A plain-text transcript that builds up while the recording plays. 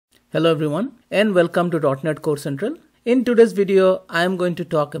Hello everyone and welcome to .NET Core Central. In today's video, I am going to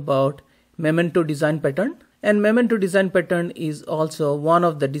talk about Memento design pattern, and Memento design pattern is also one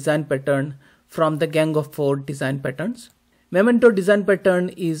of the design pattern from the Gang of 4 design patterns. Memento design pattern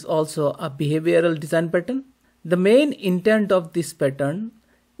is also a behavioral design pattern. The main intent of this pattern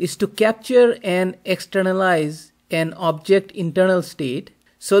is to capture and externalize an object internal state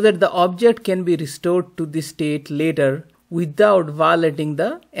so that the object can be restored to this state later without violating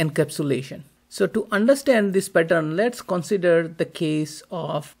the encapsulation. So to understand this pattern, let's consider the case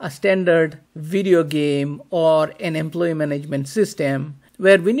of a standard video game or an employee management system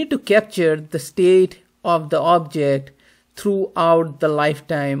where we need to capture the state of the object throughout the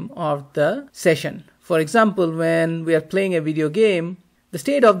lifetime of the session. For example, when we are playing a video game, the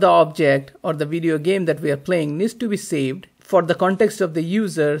state of the object or the video game that we are playing needs to be saved for the context of the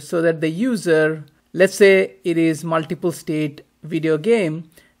user so that the user, let's say it is multiple state video game,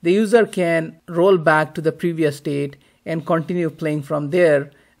 the user can roll back to the previous state and continue playing from there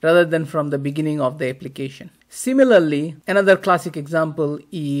rather than from the beginning of the application. Similarly, another classic example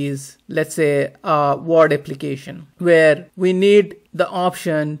is, let's say, a Word application where we need the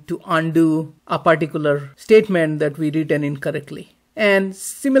option to undo a particular statement that we written incorrectly. And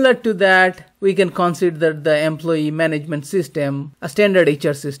similar to that, we can consider the employee management system, a standard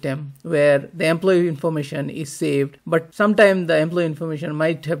HR system where the employee information is saved, but sometimes the employee information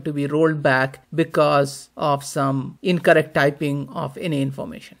might have to be rolled back because of some incorrect typing of any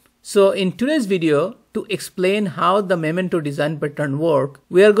information. So in today's video, to explain how the Memento design pattern work,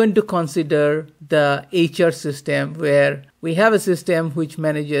 we are going to consider the HR system where we have a system which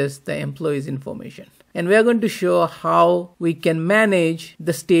manages the employee's information. And we are going to show how we can manage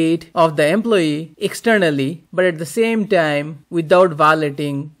the state of the employee externally, but at the same time without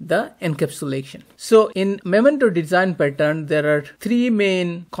violating the encapsulation. So in Memento design pattern, there are three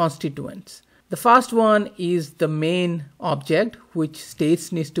main constituents. The first one is the main object, which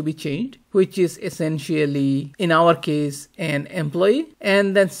states needs to be changed, which is essentially, in our case, an employee.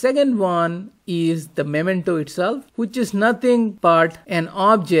 And then second one is the memento itself, which is nothing but an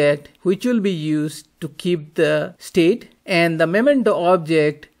object which will be used to keep the state. And the memento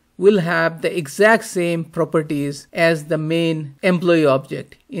object will have the exact same properties as the main employee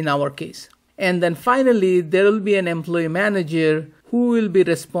object in our case. And then finally, there will be an employee manager who will be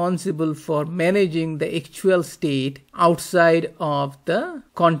responsible for managing the actual state outside of the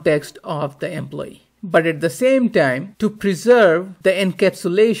context of the employee. But at the same time, to preserve the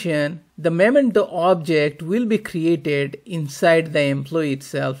encapsulation, the memento object will be created inside the employee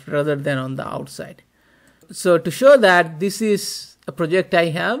itself rather than on the outside. So to show that, this is a project I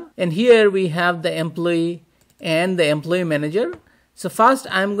have, and here we have the employee and the employee manager. So first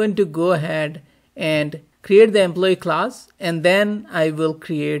I'm going to go ahead and create the employee class, and then I will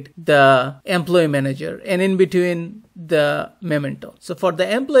create the employee manager, and in between the memento. So for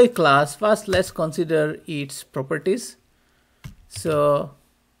the employee class, first let's consider its properties. So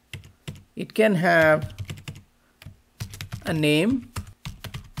it can have a name,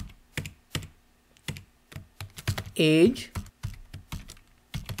 age,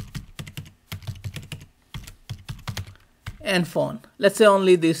 and phone. Let's say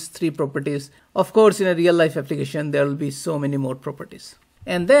only these three properties. Of course, in a real life application, there will be so many more properties.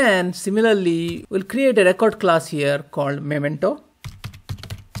 And then similarly, we'll create a record class here called Memento.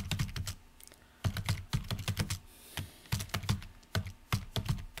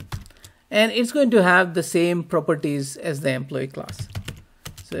 And it's going to have the same properties as the employee class.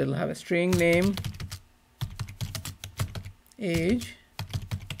 So it'll have a string name, age,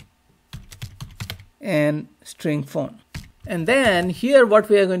 and string phone. And then here what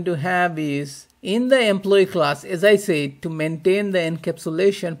we are going to have is, in the employee class, as I said, to maintain the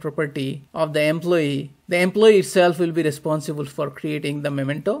encapsulation property of the employee itself will be responsible for creating the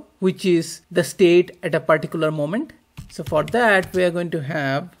memento, which is the state at a particular moment. So for that, we are going to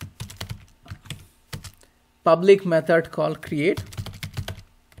have public method called create,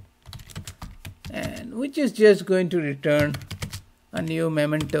 and which is just going to return a new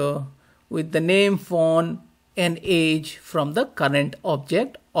memento with the name, phone, and age from the current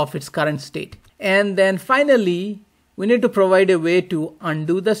object of its current state. And then finally, we need to provide a way to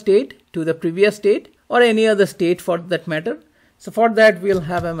undo the state to the previous state or any other state for that matter. So for that, we'll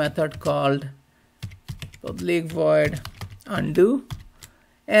have a method called public void undo,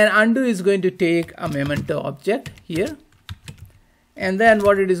 and undo is going to take a memento object here, and then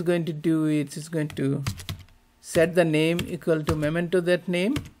what it is going to do is it's going to set the name equal to memento that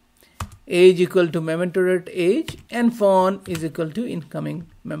name, age equal to memento.age, and phone is equal to incoming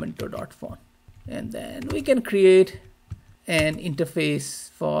memento.phone. And then we can create an interface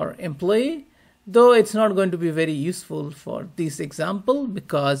for employee, though it's not going to be very useful for this example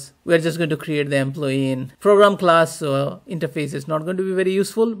because we're just going to create the employee in program class, so interface is not going to be very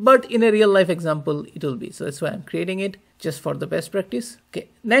useful, but in a real life example it will be. So that's why I'm creating it, just for the best practice. Okay,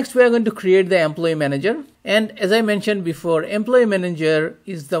 next we are going to create the employee manager, and as I mentioned before, employee manager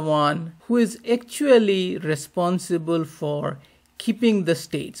is the one who is actually responsible for keeping the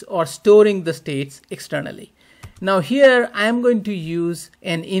states or storing the states externally. Now here I am going to use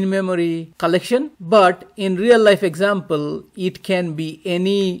an in-memory collection, but in real life example it can be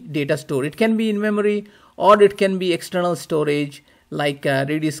any data store. It can be in-memory or it can be external storage like a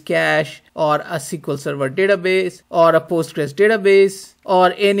Redis cache or a SQL Server database or a Postgres database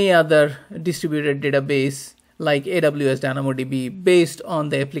or any other distributed database like AWS DynamoDB based on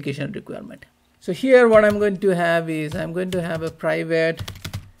the application requirement. So here what I'm going to have is I'm going to have a private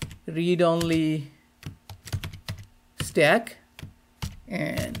read-only stack,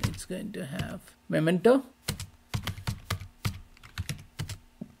 and it's going to have Memento.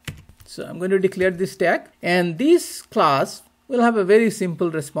 So I'm going to declare this stack, and this class will have a very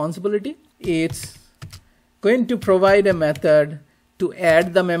simple responsibility. It's going to provide a method to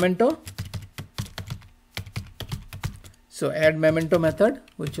add the Memento. So add Memento method,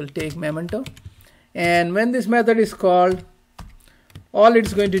 which will take Memento, and when this method is called, all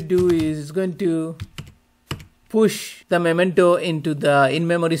it's going to do is it's going to push the Memento into the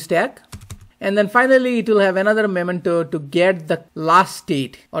in-memory stack, and then finally it will have another Memento to get the last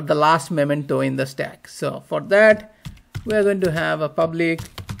state or the last Memento in the stack. So for that we are going to have a public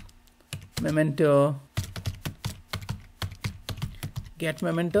Memento get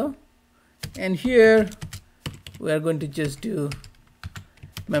Memento, and here we are going to just do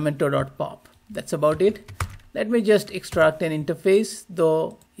memento.pop. That's about it. Let me just extract an interface,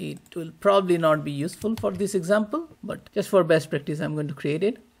 though it will probably not be useful for this example, but just for best practice I'm going to create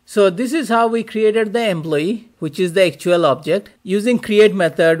it. So this is how we created the employee, which is the actual object. Using create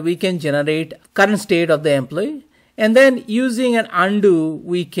method we can generate current state of the employee, and then using an undo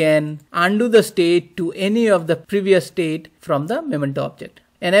we can undo the state to any of the previous state from the Memento object.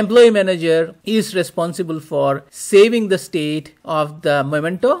 An employee manager is responsible for saving the state of the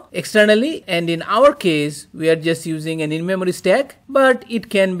Memento externally, and in our case we are just using an in-memory stack, but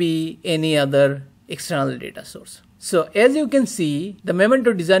it can be any other external data source. So as you can see, the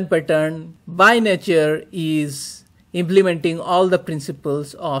Memento design pattern by nature is implementing all the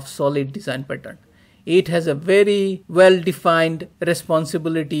principles of solid design pattern. It has a very well-defined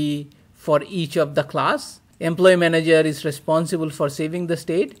responsibility for each of the class. Employee manager is responsible for saving the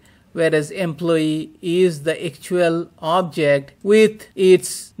state, whereas employee is the actual object with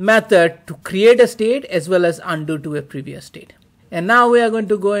its method to create a state as well as undo to a previous state. And now we are going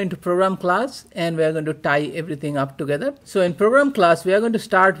to go into program class and we are going to tie everything up together. So in program class we are going to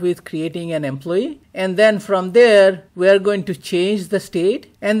start with creating an employee, and then from there we are going to change the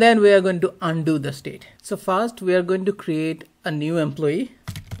state, and then we are going to undo the state. So first we are going to create a new employee.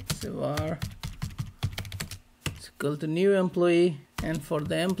 So var equal to new employee, and for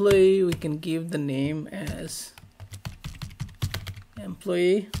the employee we can give the name as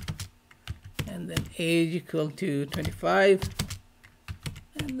employee, and then age equal to 25,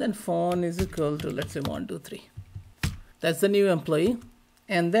 and then phone is equal to, let's say, 123. That's the new employee.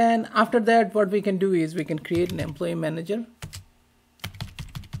 And then after that what we can do is we can create an employee manager.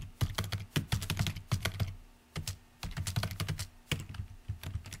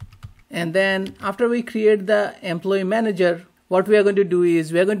 And then after we create the employee manager, what we are going to do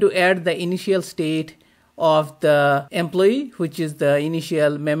is we are going to add the initial state of the employee, which is the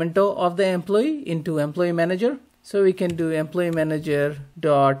initial Memento of the employee, into employee manager. So we can do employee manager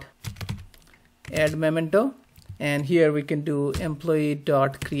dot add Memento, and here we can do employee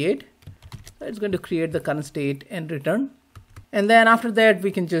dot create. So it's going to create the current state and return. And then after that we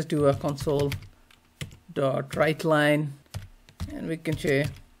can just do a console dot write line, and we can say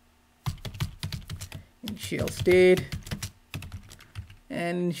initial state,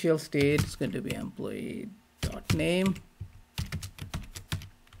 and initial state is going to be employee dot name,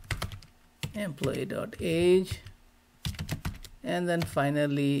 employee dot age, and then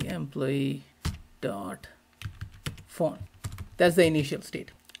finally employee dot phone. That's the initial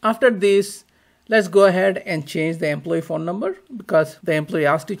state. After this, let's go ahead and change the employee phone number, because the employee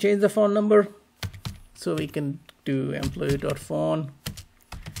asked to change the phone number. So we can do employee dot phone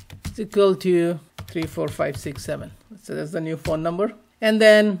is equal to 34567. So that's the new phone number. And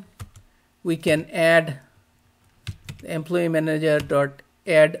then we can add the employee manager dot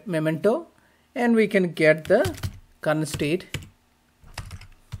add Memento, and we can get the current state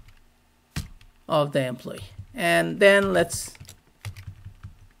of the employee. and then let's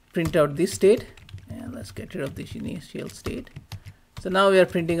print out this state, and let's get rid of this initial state. So now we are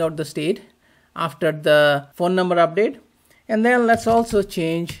printing out the state after the phone number update. And then let's also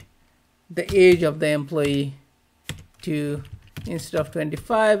change the age of the employee to, instead of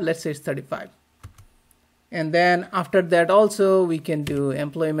 25, let's say it's 35. And then after that also we can do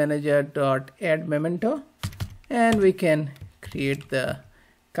employee manager dot add memento, and we can create the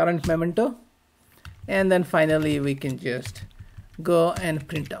current memento. And then finally we can just go and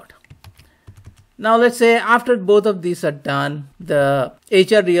print out. Now let's say after both of these are done, the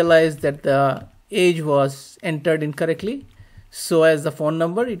HR realized that the age was entered incorrectly. So as the phone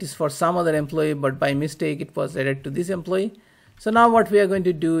number, it is for some other employee, but by mistake it was added to this employee. So now what we are going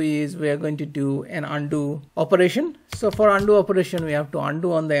to do is we are going to do an undo operation. So for undo operation, we have to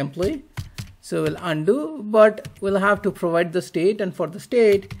undo on the employee. So we'll undo, but we'll have to provide the state, and for the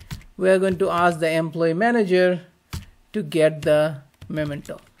state, we are going to ask the employee manager to get the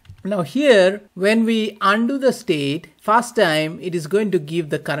memento. Now here, when we undo the state, first time it is going to give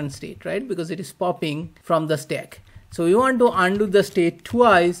the current state, right? Because it is popping from the stack. So we want to undo the state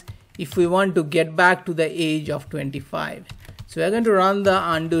twice if we want to get back to the age of 25. So we are going to run the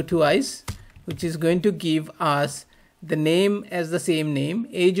undo twice, which is going to give us the name as the same name.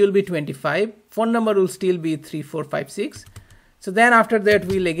 Age will be 25. Phone number will still be 3456. So then after that,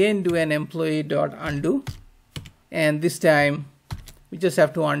 we'll again do an employee.undo. And this time, we just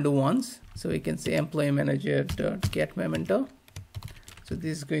have to undo once. So we can say employee manager.get memento. So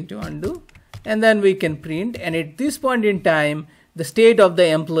this is going to undo. And then we can print. And at this point in time, the state of the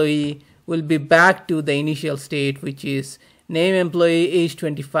employee will be back to the initial state, which is name employee, age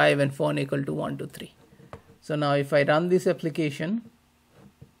 25, and phone equal to 123. So now if I run this application,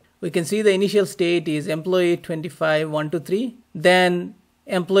 we can see the initial state is employee 25, 123. Then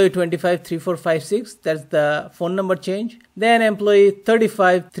employee 25, 3456, that's the phone number change. Then employee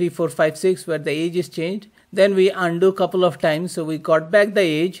 35, 3456, where the age is changed. Then we undo a couple of times, so we got back the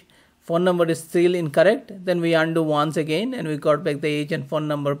age. Phone number is still incorrect. Then we undo once again, and we got back the age and phone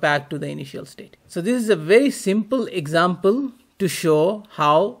number back to the initial state. So this is a very simple example to show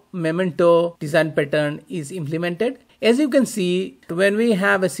how Memento design pattern is implemented. As you can see, when we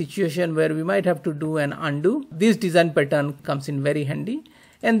have a situation where we might have to do an undo, this design pattern comes in very handy.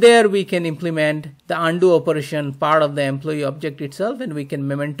 And there we can implement the undo operation part of the employee object itself, and we can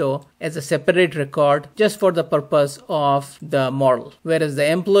memento as a separate record just for the purpose of the model. Whereas the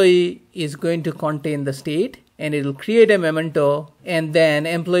employee is going to contain the state, and it will create a memento, and then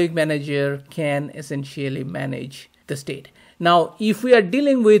employee manager can essentially manage the state. Now, if we are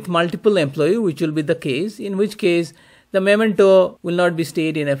dealing with multiple employee, which will be the case, in which case the memento will not be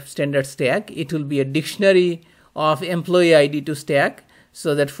stayed in a standard stack. It will be a dictionary of employee ID to stack,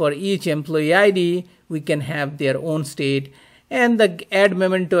 so that for each employee ID, we can have their own state, and the add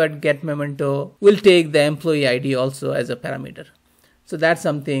memento and get memento will take the employee ID also as a parameter. So that's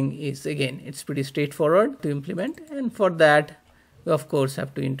something is, again, it's pretty straightforward to implement. And for that, we of course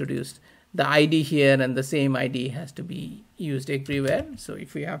have to introduce the ID here, and the same ID has to be used everywhere. So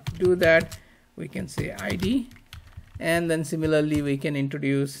if we have to do that, we can say ID, and then similarly, we can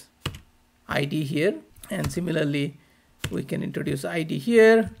introduce ID here, and similarly, we can introduce ID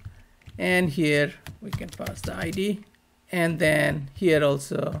here, and here we can pass the ID, and then here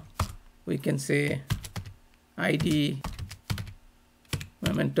also we can say ID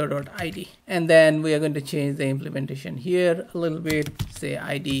memento.id, and then we are going to change the implementation here a little bit, say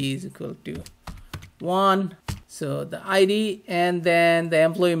ID is equal to 1. So the ID, and then the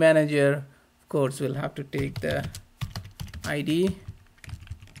employee manager, of course, will have to take the ID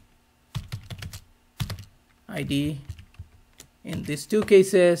in these two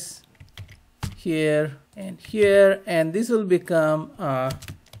cases, here and here, and this will become a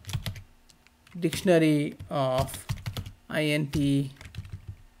dictionary of int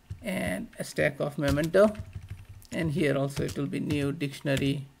and a stack of memento, and here also it will be new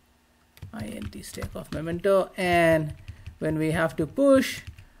dictionary int stack of memento. And when we have to push,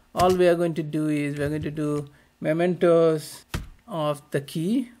 all we are going to do is we are going to do mementos of the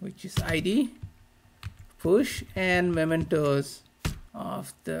key, which is ID, push, and mementos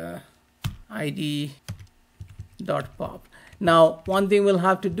of the ID dot pop. Now, one thing we'll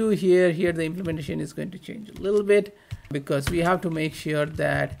have to do here the implementation is going to change a little bit, because we have to make sure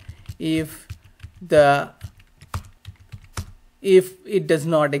that if it does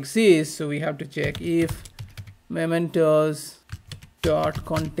not exist, so we have to check if mementos dot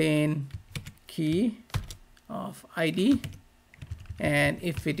contain key of ID, and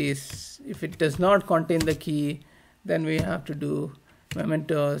if it does not contain the key, then we have to do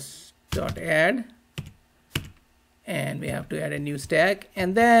mementos dot add and we have to add a new stack,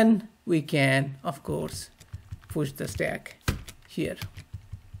 and then we can of course push the stack here.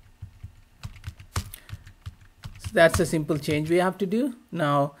 So that's a simple change we have to do.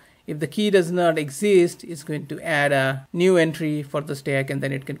 Now if the key does not exist, it's going to add a new entry for the stack, and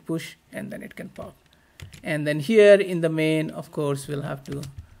then it can push and then it can pop. And then here in the main, of course, we'll have to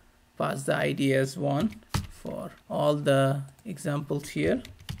pass the ID as 1 for all the examples here.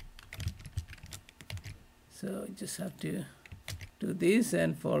 So you just have to do this,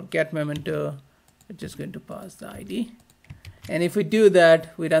 and for get memento, we're just going to pass the ID. And if we do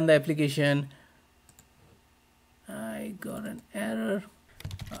that, we run the application. I got an error.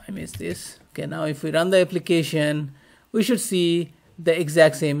 I missed this. Okay, now if we run the application, we should see the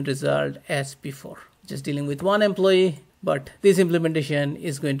exact same result as before. Just dealing with one employee, but this implementation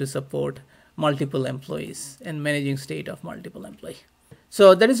is going to support multiple employees and managing state of multiple employees.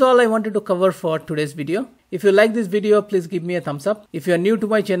 So that is all I wanted to cover for today's video. If you like this video, please give me a thumbs up. If you are new to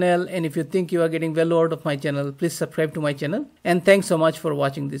my channel and if you think you are getting value out of my channel, please subscribe to my channel. And thanks so much for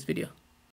watching this video.